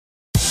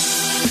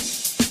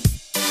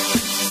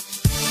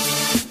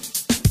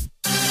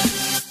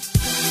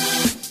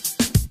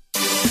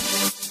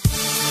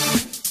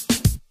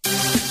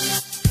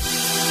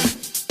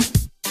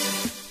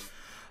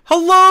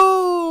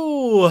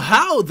Hello!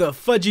 How the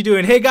fudge you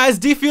doing? Hey guys,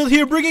 D-Field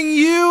here bringing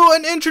you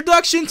an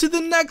introduction to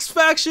the next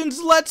factions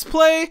Let's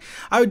Play.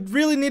 I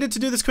really needed to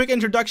do this quick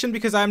introduction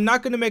because I'm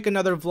not going to make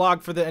another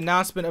vlog for the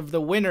announcement of the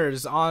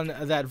winners on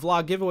that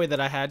vlog giveaway that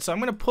I had. So I'm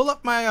going to pull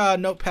up my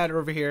notepad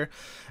over here.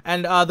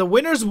 And the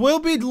winners will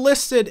be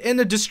listed in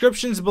the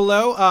descriptions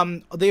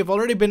below. They've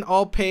already been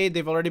all paid.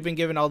 They've already been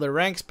given all their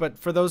ranks. But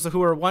for those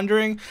who are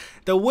wondering,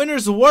 the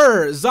winners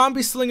were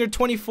Zombie Slinger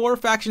 24,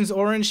 Factions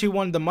Orange. He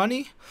won the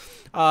money.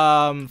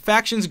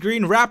 Factions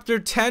Green, Raptor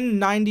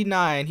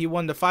 1099. He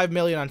won the 5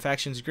 million on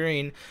Factions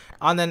Green.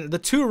 And then the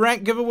two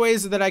rank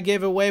giveaways that I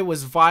gave away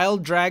was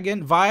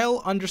Vile_Dragon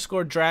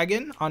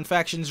on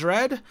Factions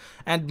Red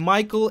and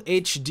Michael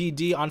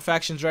HDD on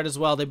Factions Red as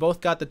well. They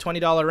both got the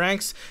 $20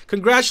 ranks.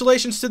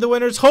 Congratulations to the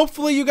winners.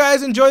 Hopefully you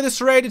guys enjoy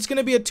this raid. It's going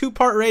to be a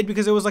two-part raid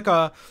because it was like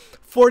a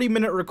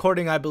 40-minute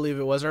recording, I believe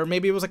it was, or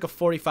maybe it was like a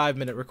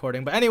 45-minute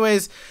recording. But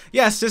anyways,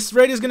 yes, this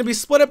raid is going to be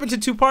split up into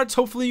two parts.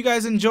 Hopefully you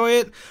guys enjoy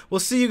it. We'll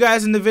see you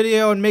guys in the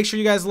video, and make sure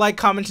you guys like,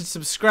 comment, and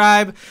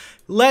subscribe.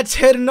 Let's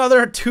hit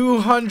another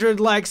 200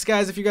 likes,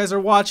 guys, if you guys are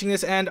watching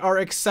this and are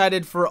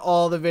excited for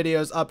all the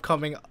videos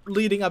upcoming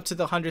leading up to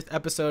the 100th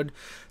episode.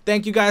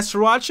 Thank you guys for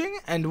watching,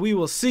 and we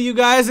will see you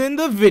guys in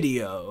the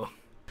video.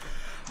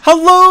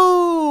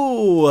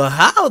 Hello!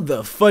 How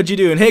the fudge you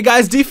doing? Hey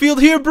guys, D-Field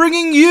here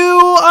bringing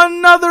you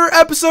another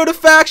episode of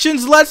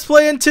Factions Let's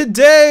Play, and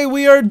today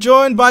we are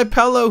joined by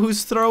Pello,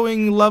 who's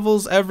throwing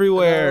levels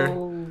everywhere.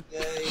 Oh,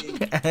 yay.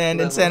 And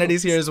Levels.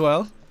 Insanity's here as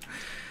well.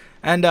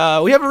 And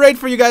we have a raid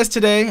for you guys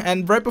today,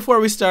 and right before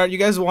we start, you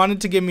guys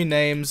wanted to give me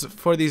names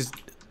for these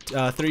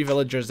 3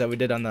 villagers that we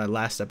did on the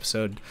last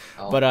episode.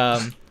 Oh. But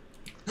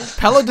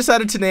Pello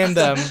decided to name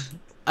them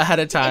ahead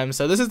of time,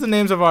 so this is the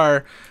names of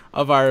our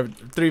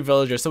 3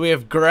 villagers. So we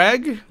have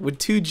Greg with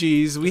 2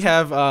 G's. We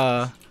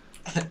have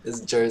It's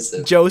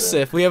Joseph.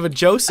 Joseph. We have a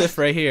Joseph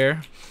right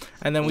here,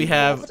 and then we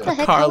have What the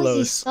heck?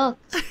 Carlos. How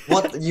is he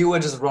What? You were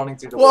just running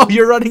through the Whoa, wall.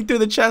 you're running through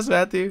the chest,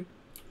 Matthew.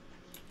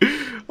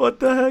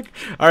 What the heck?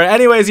 Alright,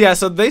 anyways, yeah,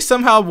 so they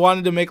somehow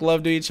wanted to make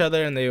love to each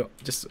other, and they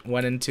just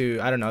went into,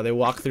 I don't know, they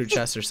walked through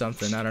chests or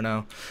something, I don't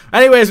know.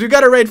 Anyways, we've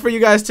got a raid for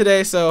you guys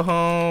today, so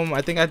home,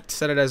 I think I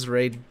set it as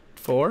raid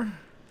 4?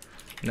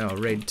 No,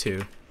 raid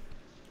 2.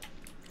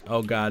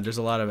 Oh god, there's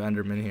a lot of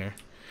endermen here.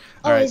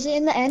 Oh, Alright, is it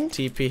in the end?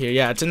 TP here.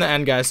 Yeah, it's in the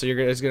end, guys, so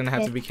you're guys gonna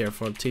have to be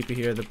careful. TP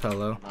here, the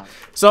Pello. Nice.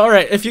 So,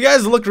 alright, if you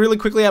guys look really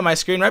quickly at my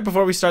screen right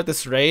before we start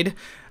this raid,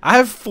 I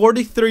have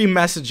 43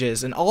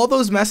 messages, and all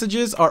those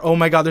messages are, oh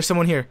my god, there's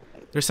someone here.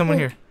 There's someone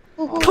here.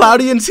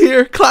 Claudian's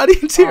here.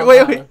 Claudian's here. Oh,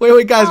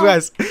 Wait, guys, Oh.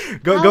 guys.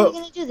 Go, How go. are we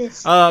gonna do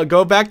this?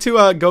 Go back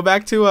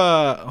to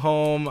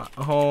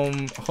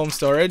home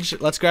storage.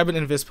 Let's grab an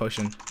invis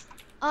potion.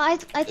 I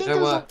think They those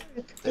don't will work.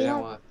 work. They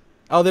don't work.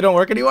 Oh, they don't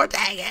work anymore?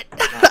 Dang it.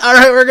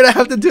 Alright, we're gonna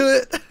have to do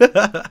it.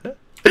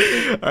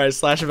 Alright,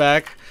 slash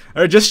back.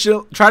 Or just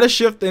try to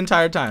shift the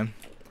entire time.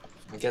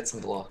 We get some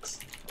blocks.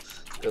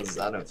 Because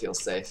I don't feel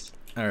safe.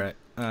 Alright.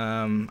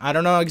 I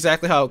don't know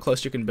exactly how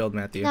close you can build,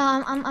 Matthew. No,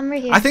 I'm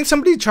right here. I think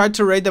somebody tried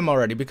to raid them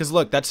already because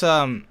look, that's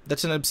an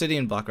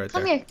obsidian block right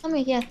there. Come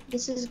here. Yeah,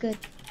 this is good.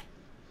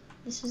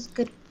 This is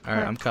good.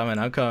 Alright, I'm coming.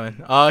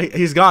 Oh,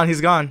 he's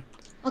gone.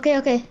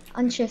 Okay.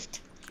 Unshift.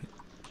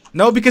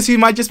 No, because he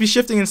might just be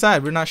shifting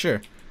inside. We're not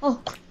sure. Oh.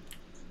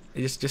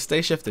 Just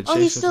stay shifted. Oh,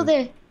 stay he's still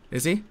shifted. there.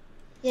 Is he?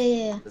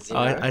 Yeah. Does he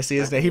Oh, know? I see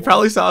his name. He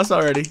probably saw us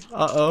already.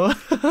 Uh-oh.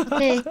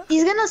 Okay,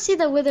 he's gonna see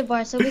the wither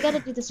bar, so we gotta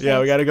do this. Yeah,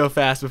 we fast. gotta go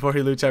fast before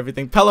he loots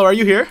everything. Pello, are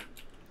you here?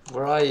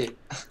 Where are you?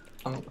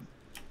 I'm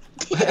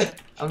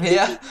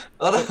here.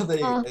 Oh, no, there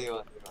you Oh.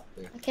 are.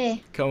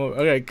 Okay.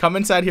 Come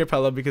inside here,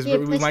 Pello, because Here,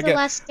 we place might the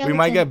last we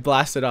might skeleton. get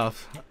blasted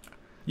off.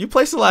 You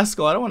place the last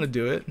skull. I don't want to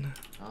do it.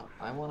 Oh,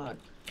 I wanna.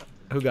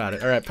 Who got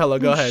it? All right, Pello,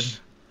 go ahead.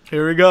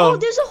 Here we go. Oh,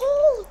 there's a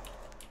hole.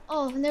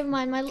 Oh, never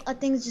mind. My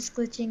thing's just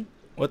glitching.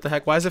 What the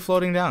heck? Why is it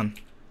floating down?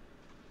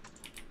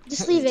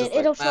 Just leave He's it. just like,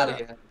 It'll "I'm outta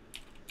float. here."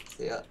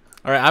 See ya.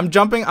 All right, I'm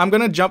jumping. I'm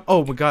gonna jump.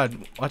 Oh my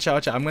God! Watch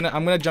out! I'm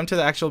gonna jump to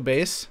the actual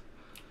base.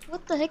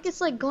 What the heck? It's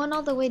like going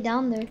all the way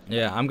down there.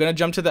 Yeah, I'm gonna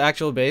jump to the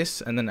actual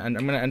base, and then I'm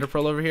gonna ender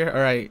pearl over here. All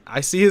right,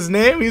 I see his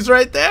name. He's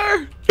right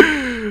there.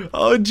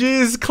 Oh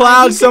jeez,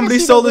 Cloud! He's gonna Somebody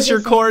see the sold us your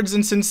wither thing. cords,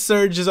 and since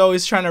Surge is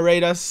always trying to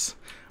raid us,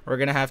 we're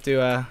gonna have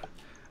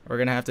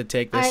to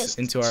take this Alright,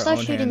 into our start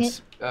own shooting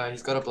hands.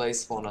 He's got a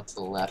blaze spawner to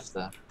the left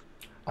there.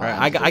 All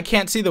right, I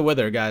can't see the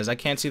wither, guys. I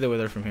can't see the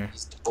wither from here.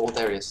 Oh,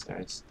 there he is. There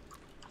he is.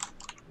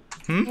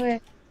 Where?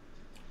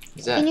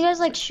 He's Can you there. guys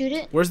like shoot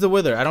it? Where's the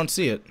wither? I don't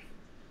see it.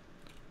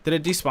 Did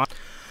it despawn?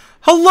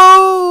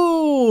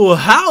 Hello!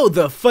 How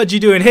the fudge you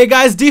doing? Hey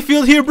guys,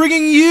 D-Field here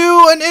bringing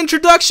you an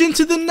introduction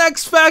to the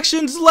next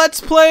factions Let's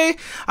Play.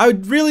 I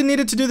really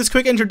needed to do this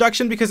quick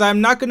introduction because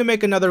I'm not going to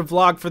make another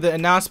vlog for the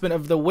announcement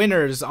of the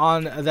winners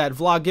on that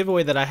vlog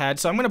giveaway that I had.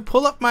 So I'm going to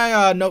pull up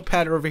my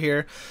notepad over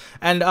here.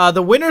 And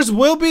the winners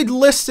will be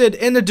listed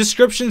in the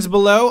descriptions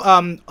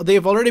below.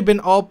 They've already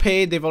been all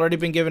paid. They've already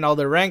been given all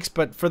their ranks.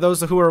 But for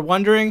those who are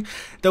wondering,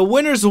 the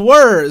winners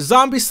were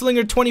Zombie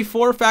Slinger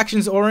 24,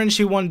 Factions Orange.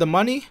 He won the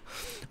money.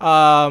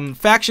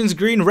 Factions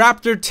Green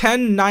Raptor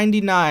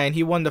 1099.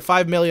 He won the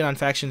 5 million on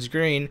Factions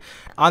Green.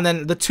 And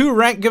then the 2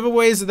 rank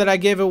giveaways that I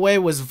gave away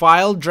was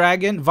Vile _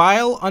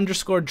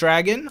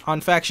 Dragon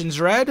on Factions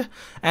Red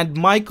and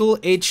Michael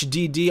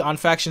HDD on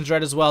Factions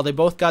Red as well. They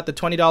both got the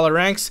 $20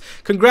 ranks.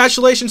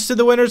 Congratulations to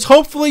the winners.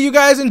 Hopefully you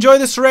guys enjoy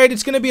this raid.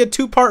 It's going to be a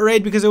 2-part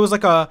raid because it was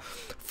like a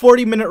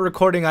 40-minute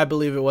recording, I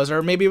believe it was,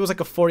 or maybe it was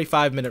like a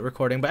 45-minute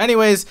recording. But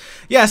anyways,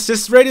 yes,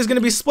 this raid is going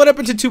to be split up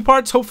into 2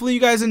 parts. Hopefully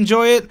you guys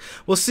enjoy it.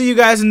 We'll see you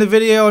guys in the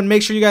video, and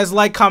make sure you guys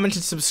like, comment,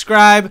 and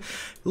subscribe.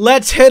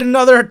 Let's hit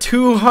another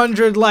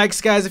 200 likes,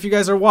 guys, if you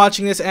guys are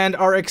watching this and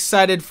are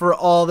excited for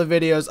all the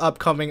videos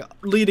upcoming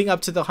leading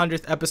up to the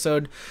 100th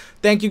episode.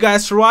 Thank you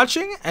guys for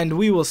watching, and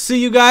we will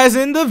see you guys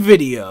in the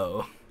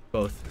video.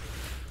 Both.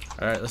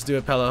 Alright, let's do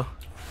it, Pello.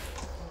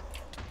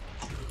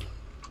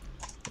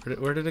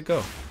 Where did it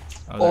go?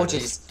 Oh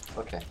jeez.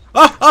 Okay.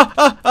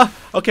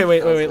 Okay,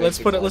 wait. Let's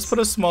put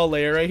a small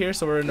layer right here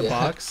so we're in the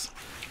box.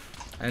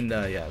 And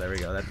yeah, there we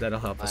go. That'll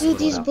help us. Dude,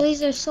 these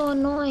blazes are so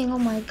annoying. Oh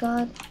my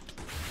god.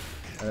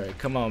 All right,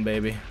 come on,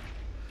 baby.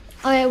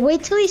 All right,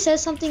 wait till he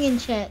says something in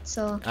chat.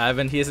 So.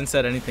 He hasn't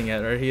said anything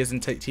yet, or he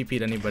hasn't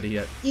TP'd anybody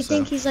yet. You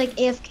think he's like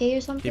AFK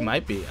or something? He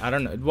might be. I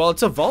don't know. Well,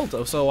 it's a vault,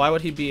 so why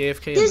would he be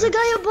AFK? There's a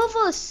guy above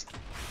us.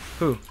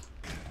 Who?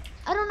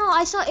 I don't know.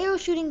 I saw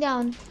arrows shooting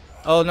down.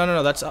 Oh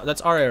no. That's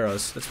our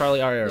arrows. That's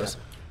probably our arrows.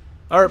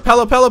 Yeah. All right,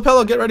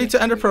 Pello, get ready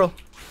to ender pearl.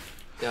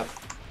 Yep.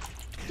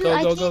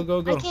 Dude,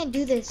 go. I can't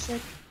do this.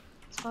 Like,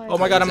 it's hard. Oh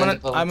my god, I'm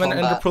gonna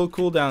ender pearl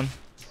cooldown.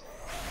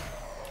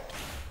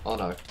 Oh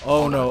no.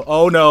 Oh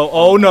no,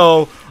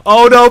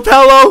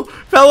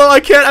 Pello, I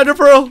can't ender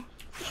pearl.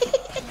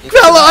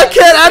 Pello, I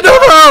can't ender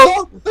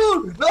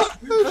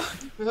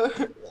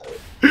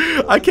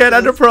pearl. I can't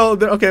ender pearl.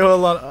 Okay,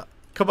 hold on.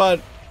 Come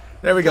on.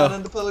 There we go.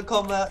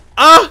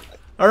 Ah!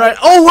 All right.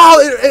 Oh wow!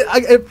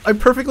 It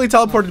perfectly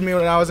teleported me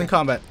when I was in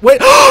combat. Wait.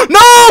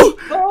 No!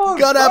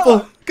 Got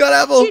apple.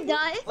 Did you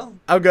die?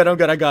 I'm good.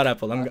 I got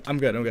apple. I'm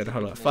good.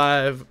 Hold on.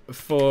 5,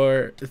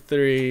 4,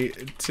 3,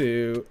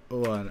 2,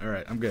 1. All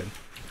right. I'm good.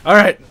 All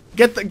right.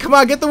 Come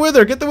on. Get the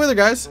wither,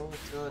 guys. Oh,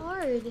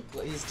 hard.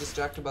 He's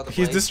distracted by the blaze.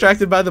 He's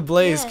distracted by the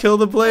blaze. Yeah. Kill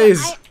the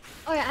blaze.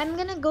 Alright, I'm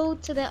gonna go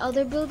to the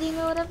other building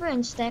or whatever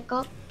and stack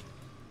up.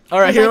 All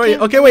right, here, wait.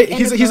 Okay, wait.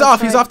 He's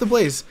off. He's off the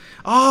blaze.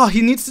 Oh,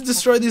 he needs to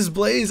destroy these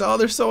blaze. Oh,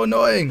 they're so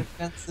annoying.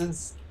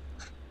 Defenses.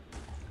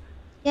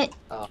 Yeah.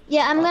 Oh.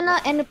 Yeah, I'm gonna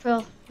ender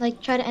pearl.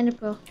 Like, try to ender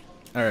pearl.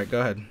 All right,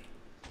 go ahead.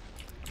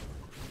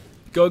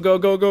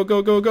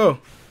 Go.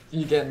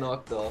 You get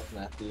knocked off,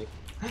 Matthew.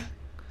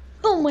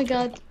 Oh my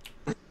god.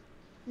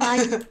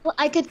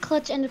 I could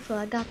clutch ender pearl.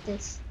 I got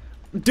this.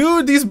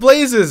 Dude, these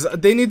blazes,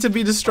 they need to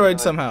be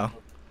destroyed somehow.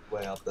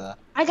 Way out there.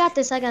 I got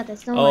this.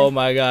 Don't Oh worry.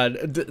 my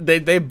god.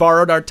 They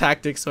borrowed our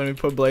tactics when we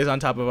put blaze on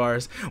top of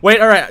ours. Wait,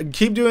 all right.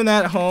 Keep doing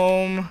that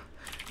home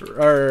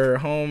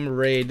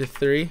raid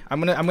 3.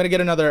 I'm going to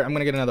get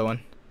another one.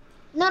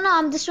 No,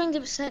 I'm destroying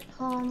the set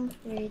home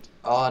raid.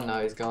 Oh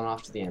no, he's going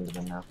after the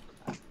enderman now.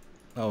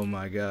 Oh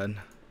my god.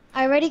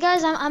 Alright, ready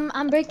guys?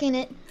 I'm breaking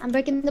it. I'm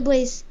breaking the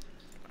blaze.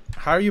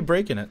 How are you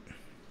breaking it?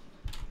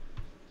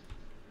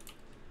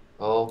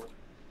 Oh.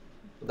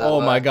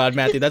 Oh my god,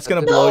 Matthew, that's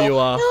going to blow you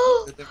off.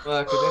 No. It didn't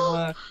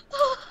work.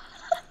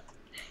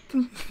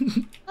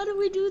 How do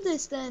we do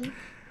this then?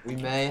 We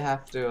may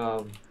have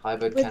to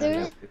hybrid Wither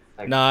cannon it?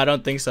 it. No, I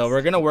don't think so.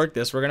 We're going to work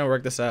this. We're going to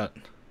work this out.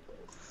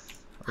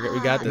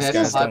 We got We this, have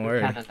guys. to Don't hybrid worry.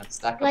 cannon and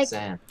stack up Like-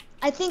 sand.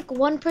 I think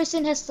one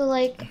person has to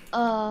like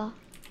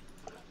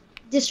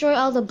destroy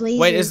all the blazes.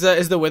 Wait, is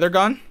the wither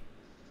gone?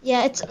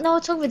 Yeah, it's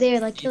over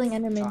there, like killing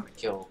endermen. Trying to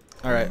kill.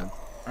 All right.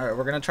 All right,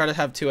 we're going to try to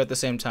have 2 at the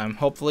same time.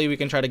 Hopefully, we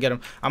can try to get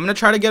him. I'm going to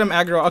try to get him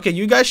aggro. Okay,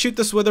 you guys shoot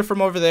this wither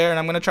from over there, and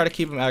I'm going to try to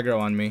keep him aggro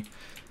on me.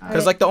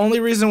 Because, like, the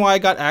only reason why I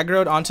got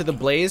aggroed onto the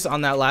blaze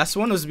on that last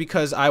one was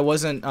because I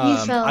wasn't,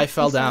 I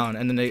fell down,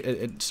 and then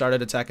it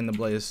started attacking the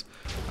blaze.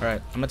 All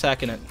right, I'm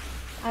attacking it.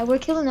 Alright, we're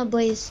killing the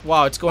blaze.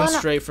 Wow, it's going Oh, no.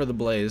 straight for the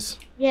blaze.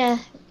 Yeah.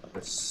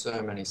 There's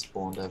so many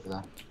spawned over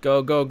there.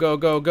 Go.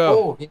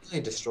 Oh, he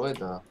nearly destroyed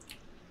the.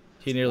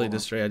 He nearly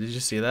destroyed it. Did you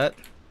see that?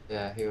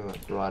 Yeah, he was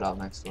right up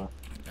next to it.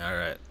 All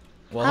right.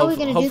 Well, How are we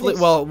gonna do hopefully,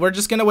 this? well, we're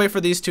just going to wait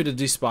for these 2 to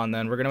despawn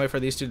then. We're going to wait for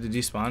these 2 to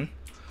despawn,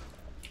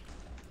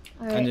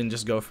 and Alright. then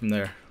just go from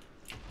there.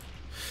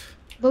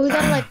 But we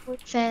gotta like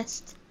work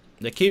fast.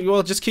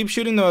 Just keep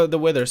shooting the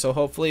wither. So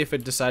hopefully, if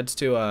it decides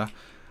to, well,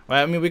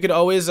 I mean, we could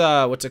always,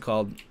 what's it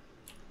called?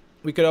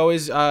 We could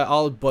always,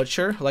 all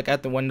butcher like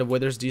at when the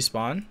withers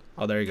despawn.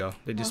 Oh, there you go.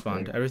 They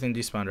despawned. Okay. Everything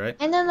despawned, right?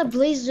 And then the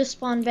blaze just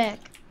spawned back.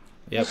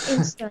 Yep. Like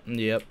instant.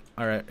 Yep.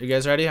 All right, you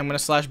guys ready? I'm gonna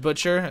slash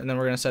butcher, and then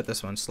we're gonna set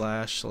this one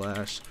slash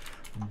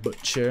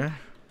butcher.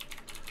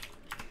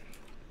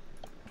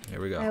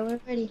 Here we go. Alright, we're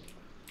ready.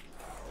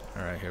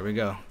 All right, here we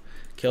go.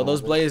 Kill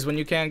those blazes when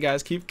you can,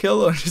 guys. Keep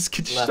killing them. Just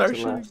Left start to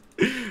shooting.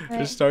 left.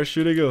 Just start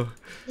shooting them.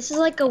 This is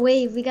like a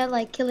wave. We gotta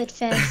like kill it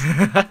fast.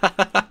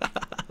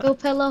 Go,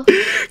 Pello.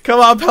 Come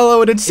on, Pello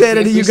with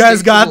insanity. If we You guys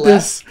stick to got the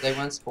this. left, they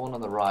won't spawn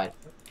on the right.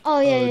 Oh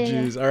yeah, Oh yeah.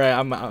 jeez. All right,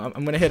 I'm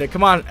gonna hit it.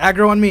 Come on,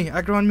 aggro on me.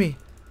 Aggro on me.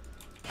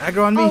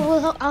 Aggro on me. Oh,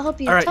 well, I'll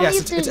help you. All right, Tell me yes,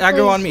 if it's there's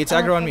aggro on blaze. me. It's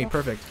aggro on me.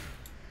 Perfect.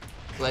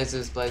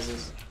 Blazes,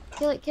 blazes.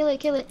 Kill it, kill it,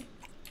 kill it.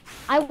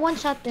 I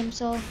one-shot them,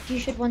 so you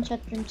should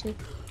one-shot them too.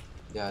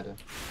 Yeah, I do.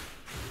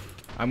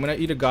 I'm gonna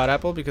eat a god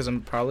apple because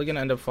I'm probably gonna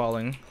end up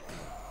falling.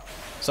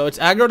 So it's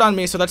aggroed on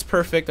me, so that's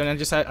perfect. And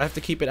I have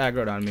to keep it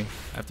aggroed on me.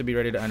 I have to be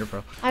ready to ender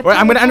pearl. Alright,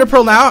 I'm gonna ender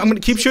pearl now. I'm gonna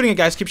keep shooting it,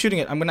 guys. Keep shooting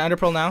it. I'm gonna ender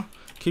pearl now.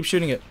 Keep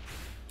shooting it.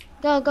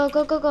 Go, go,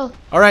 go, go, go.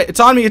 Alright, it's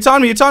on me. It's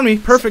on me. It's on me.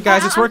 Perfect,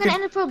 guys. It's working. I'm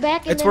gonna ender pearl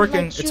back and It's then, working.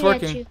 like, It's shoot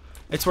working. at you.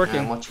 It's Yeah, I'm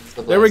working. watching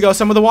for the There we go. blaze.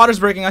 Some of the water's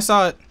breaking. I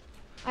saw it.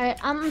 Alright,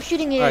 I'm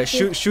shooting it Alright, at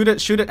you. shoot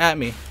it at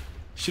me.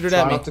 Shoot it Try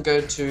at me. not to go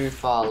too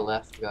far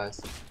left, guys.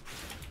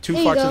 Too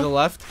There you far to go. the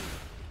left.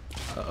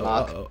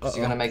 Mark, because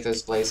you're gonna make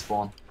those blaze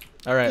spawn.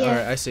 Alright, Yeah.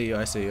 alright. I see you.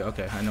 I see you.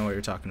 Okay, I know what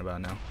you're talking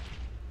about now.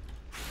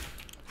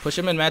 Push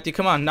him in, Matthew.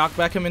 Come on, knock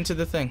back him into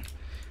the thing.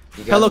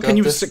 You guys Pello, got can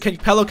you this?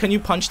 can you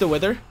punch the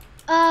wither?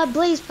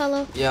 Blaze,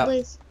 fellow. Yeah.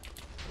 Blaze.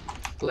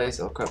 Blaze,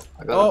 oh crap.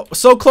 I got Oh, it.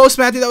 so close,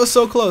 Matthew. That was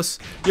so close.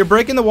 You're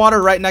breaking the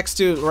water right next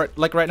to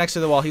right next to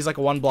the wall. He's like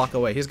 1 block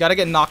away. He's got to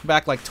get knocked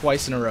back like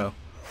twice in a row.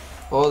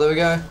 Oh, there we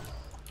go.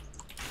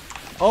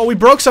 Oh, we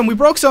broke some. We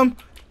broke some.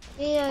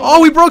 Yeah.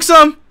 Oh, we broke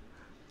some.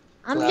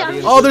 I'm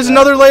Gladiator. Oh, there's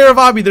another layer of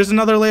obby. There's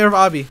another layer of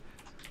obby.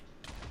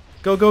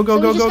 Go, go, go, So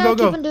we go, just go, go, gotta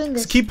go. keep on doing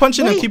this. Keep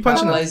punching them. Wait, Keep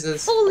punching them.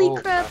 Blazes. Holy Oh,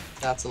 crap.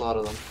 That's a lot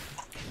of them.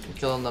 I'm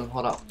killing them.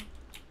 Hold up.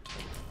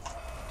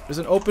 There's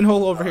an open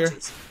hole over Oh, here.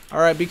 jeez. All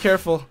right, be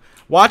careful.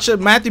 Watch it,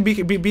 Matthew.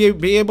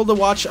 Be able to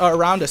watch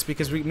around us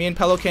because me and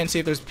Pello can't see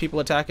if there's people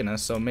attacking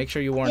us. So make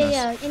sure you warn us.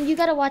 Yeah, and you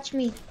gotta watch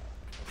me.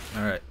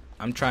 All right,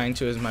 I'm trying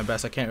to as my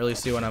best. I can't really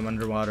see when I'm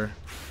underwater.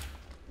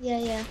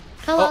 Yeah.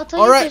 Hello, I'll tell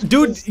All you. right, if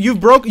there's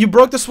dude, blaze. you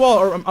broke this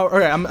wall. All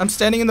right, I'm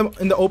standing in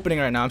the opening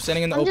right now. I'm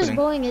standing in the I'm just opening.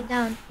 blowing it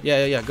down.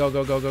 Yeah. Go,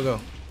 go, go, go, go.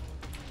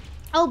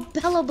 Oh,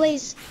 hello,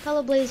 Blaze.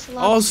 Hello, Blaze.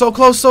 Oh, so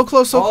close, so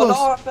close, so oh, close.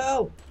 no, I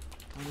fell.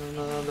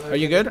 No. Are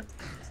you good?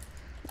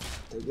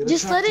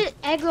 Just let it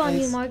aggro on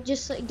you, Mark.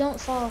 Just like, don't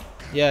fall.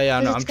 Yeah.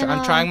 No, Because I'm it's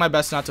gonna- trying my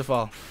best not to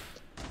fall.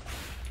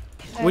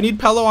 We Alright. need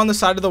Pello on the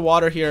side of the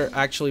water here,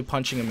 actually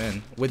punching him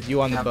in with you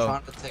on the I'm bow.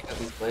 trying to take out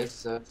these blazes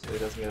so he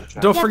doesn't get a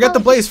trap. Don't Yeah, forget the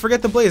Pello, blaze.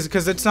 Forget the blaze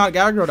because it's not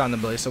aggroed on the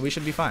blaze, so we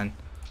should be fine.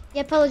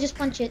 Yeah, Pello, just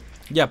punch it.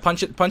 Yeah,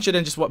 punch it,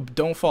 and just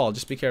don't fall.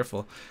 Just be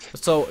careful.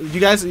 So you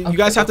guys have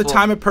to careful.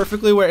 time it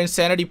perfectly where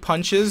Insanity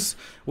punches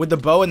with the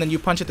bow, and then you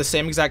punch at the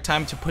same exact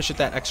time to push it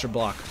that extra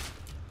block.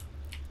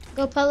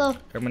 Go, Pello.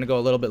 I'm gonna go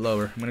a little bit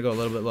lower.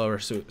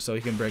 So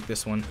he can break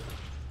this one.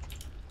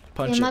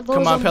 Punch Yeah, my it. bow's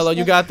Come on, almost Pello,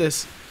 you dead. got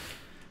this.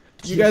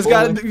 You Keep guys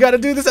falling. gotta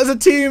do this as a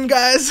team,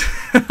 guys.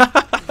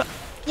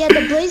 Yeah,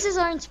 the blazes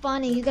aren't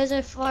spawning. You guys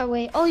are far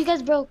away. Oh, you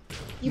guys broke.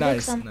 You broke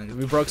Nice. some.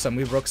 We broke some.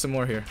 We broke some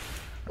more here.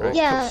 Oh,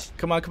 Yeah.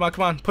 Come on.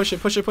 Push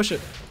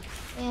it.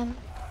 Damn.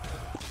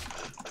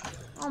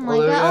 Oh my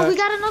there we god. Oh, go. we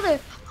got another.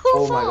 Who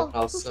Oh my fell? god,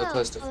 I was Who so fell?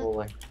 close to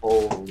falling.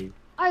 Holy.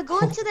 Alright, go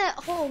into that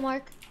hole,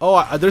 Mark.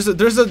 Oh, there's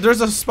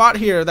a spot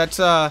here that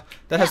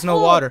has no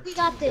Oh, water. We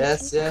got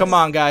this. Yes. Come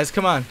on, guys.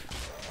 Come on,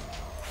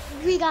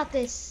 We got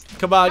this.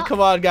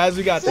 guys.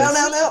 We got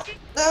No,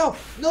 this.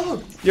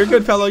 no. You're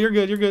good, Pello. You're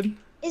good.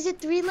 Is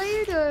it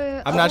 3-layered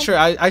or? I'm not sure.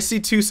 I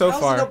see 2 so How's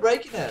he not far.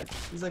 breaking it?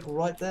 He's like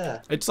right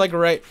there. It's like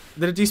right.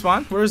 Did it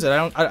despawn? Where is it?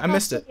 I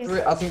missed it.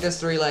 I think there's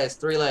 3 layers.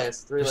 3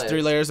 layers. There's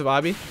 3 layers of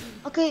obby.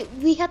 Okay,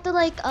 we have to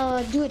like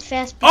do it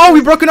fast. Oh, we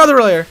broke another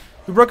layer.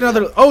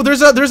 Oh,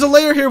 there's a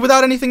layer here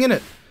without anything in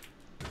it.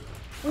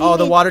 Oh,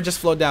 the water just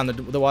flowed down.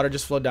 The water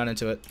just flowed down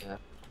into it. Yeah.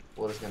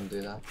 Water's gonna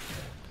do that.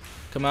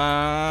 Come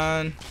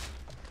on.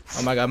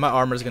 Oh my god, my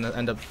armor's gonna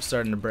end up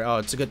starting to break. Oh,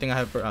 it's a good thing I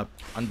have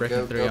Unbreaking 3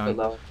 Go a bit on.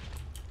 lower.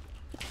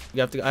 I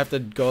have to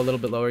go a little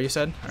bit lower, you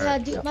said? Yeah,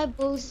 Alright. dude, my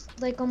bow's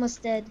like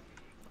almost dead.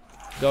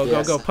 Go.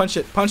 Yes. Punch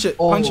it.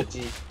 Oh, Punch it.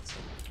 geez.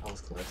 That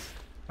was close.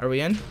 Are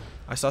we in?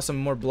 I saw some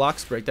more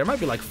blocks break. There might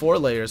be like 4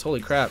 layers.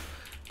 Holy crap.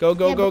 Go.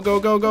 Yeah, but-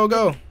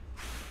 Go.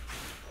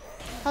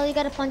 Oh, you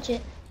gotta punch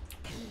it.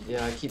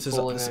 Yeah, I keep This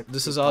falling.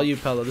 is all you,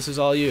 Pello. This is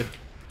all you.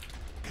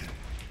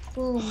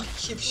 Boom.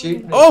 Keep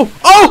shooting. me. Oh!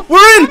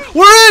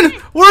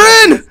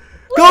 We're in!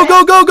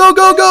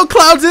 Go!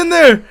 Cloud's in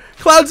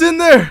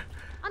there!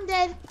 I'm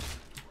dead.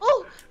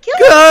 Oh, kill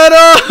Got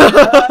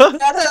him!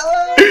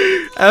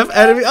 No. F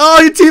enemy.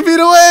 Oh, he TP'd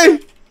away!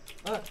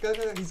 Go.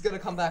 He's gonna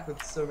come back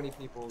with so many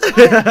people. him.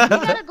 You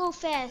gotta go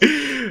fast.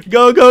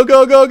 Go! Go,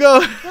 go, go,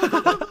 go.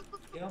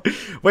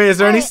 Wait, is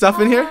there any Alright, stuff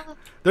in here?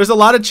 There's a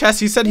lot of chests.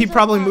 He said he There's a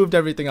probably lot. moved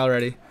everything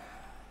already.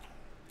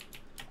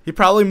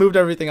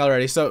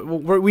 So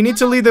we need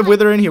to lead the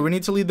wither in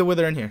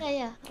here.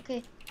 Yeah,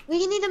 okay.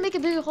 We need to make a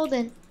bigger hole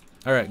then.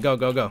 All right,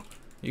 go.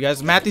 You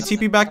guys, Matthew,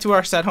 TP back to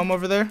our set home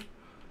over there.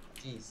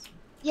 Jeez.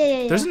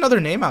 Yeah. There's another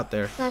name out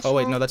there. Slash Oh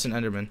wait, home. no, that's an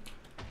Enderman.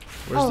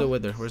 Where's Oh. the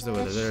wither?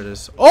 There it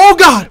is. Oh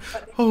god!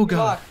 Oh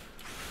god. Fuck.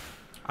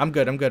 I'm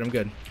good.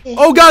 Yeah.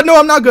 Oh god, no,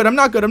 I'm not good.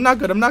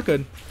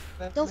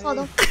 Don't fall,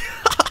 don't.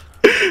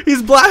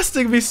 He's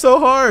blasting me so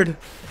hard.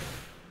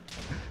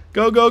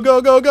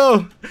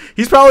 Go.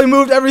 He's probably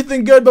moved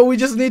everything good, but we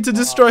just need to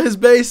destroy his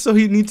base, so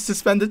he needs to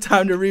spend the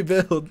time to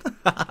rebuild.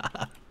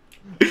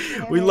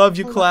 We love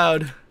you,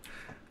 Cloud.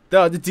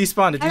 No, it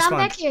despawned. It Alright, I'm despawned.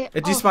 back here.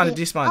 It Oh, despawned. It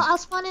okay. despawned. I'll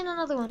spawn in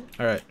another one.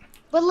 All right.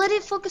 But let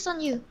it focus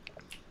on you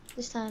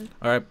this time.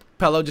 All right,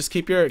 Pello, just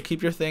keep your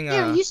thing.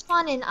 Here, you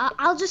spawn in.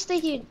 I'll just stay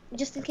here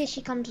just in case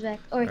she comes back.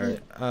 Or he.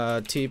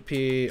 Alright,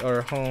 TP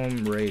or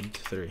home raid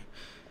 3.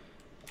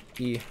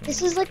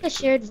 This is like a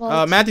shared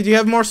vault. Matthew, do you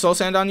have more soul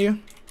sand on you?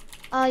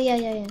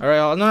 Yeah.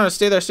 Alright, no,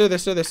 stay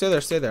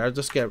there. I'll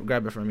just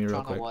grab it from you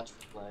real quick.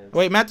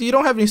 Wait, Matthew, you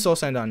don't have any soul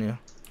sand on you.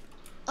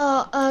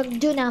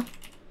 Do now.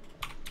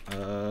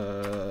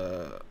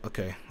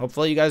 Okay.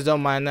 Hopefully you guys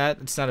don't mind that.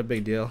 It's not a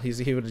big deal.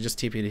 He would have just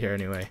TP'd here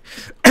anyway.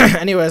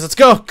 Anyways, let's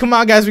go. Come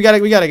on, guys. We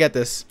gotta get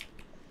this.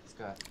 Let's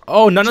go.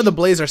 Oh, none of the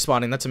blaze are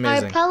spawning. That's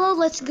amazing. Alright, Pello,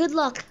 let's good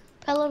luck.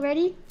 Pello,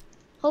 ready?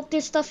 Hope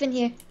there's stuff in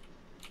here.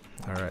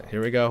 Alright,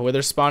 here we go. Where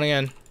they're spawning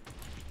in.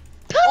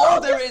 Oh,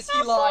 there is.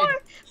 He lied.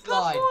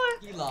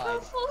 He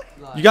lied.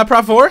 You got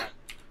Prop 4?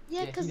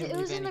 Yeah, because he it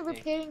didn't was leave in the anything.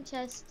 repairing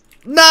chest.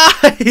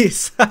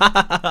 Nice.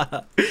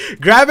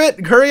 Grab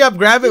it. Hurry up.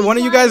 Grab it. He's One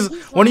of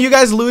lying. you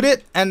guys loot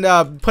it and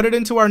put it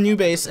into our new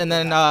base, and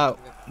then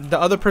the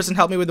other person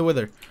help me with the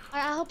wither.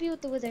 Alright, I'll help you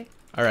with the wither.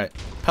 All right.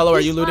 Pello, are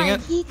He's you looting lying.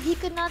 it? He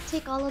could not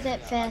take all of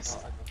that fast.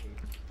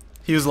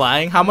 He was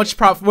lying. How much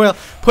prop? Well,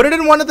 put it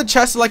in one of the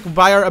chests, like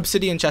by our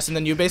obsidian chest, in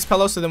the new base,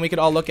 Pello, so then we could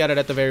all look at it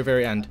at the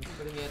very end.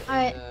 Putting it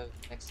Alright.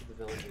 next to the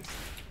villagers.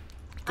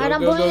 Alright,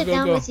 I'm putting it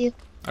down with you.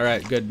 All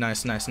right. Good.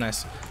 Nice.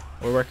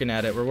 We're working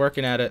at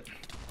it.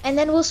 And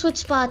then we'll switch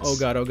spots. Oh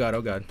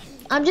god.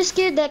 I'm just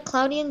scared that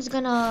Cloudian's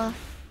gonna,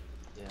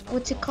 Yeah,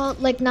 what's it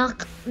called? Like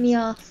knock me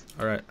off.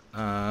 All right.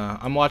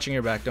 I'm watching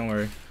your back. Don't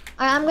worry.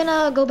 Alright, I'm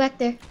gonna go back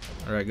there.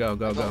 All right. Go. I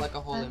got like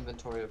a whole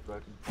inventory of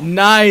broken parts.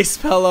 Nice,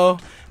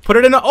 Pello. Put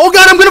it in. Oh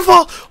god, I'm gonna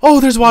fall.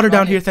 Oh, there's water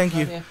down here. Thank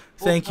you.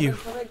 Thank you.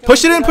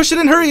 Push it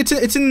in. Hurry.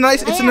 It's in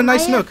a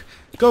nice nook.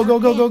 Go.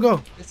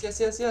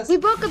 Yes. We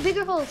broke a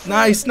bigger hole.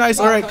 Nice.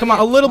 All right, come on.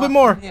 A Mark, little bit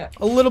more. come here.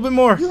 A little bit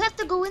more. You have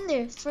to go in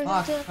there for him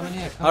Mark, to. come in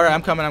here. All right,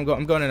 I'm coming. I'm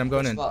going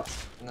in.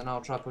 Spots, and then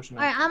I'll try pushing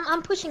him. Alright,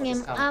 I'm pushing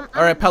him. All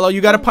All right, Pello,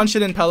 you gotta punch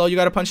it in. Pello, you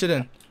gotta punch it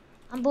in.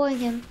 I'm boring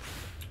him.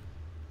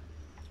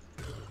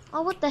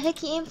 Oh, what the heck?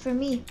 He aimed for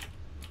me.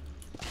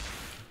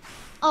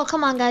 Oh,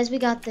 come on, guys. We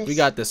got this. We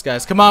got this,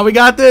 guys. Come on, we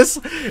got this.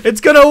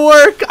 It's gonna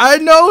work. I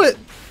know it.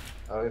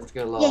 Oh, we have to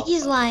go low. Yeah,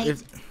 he's lying.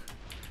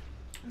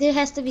 There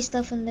has to be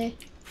stuff in there.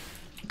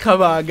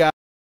 Come on, guys.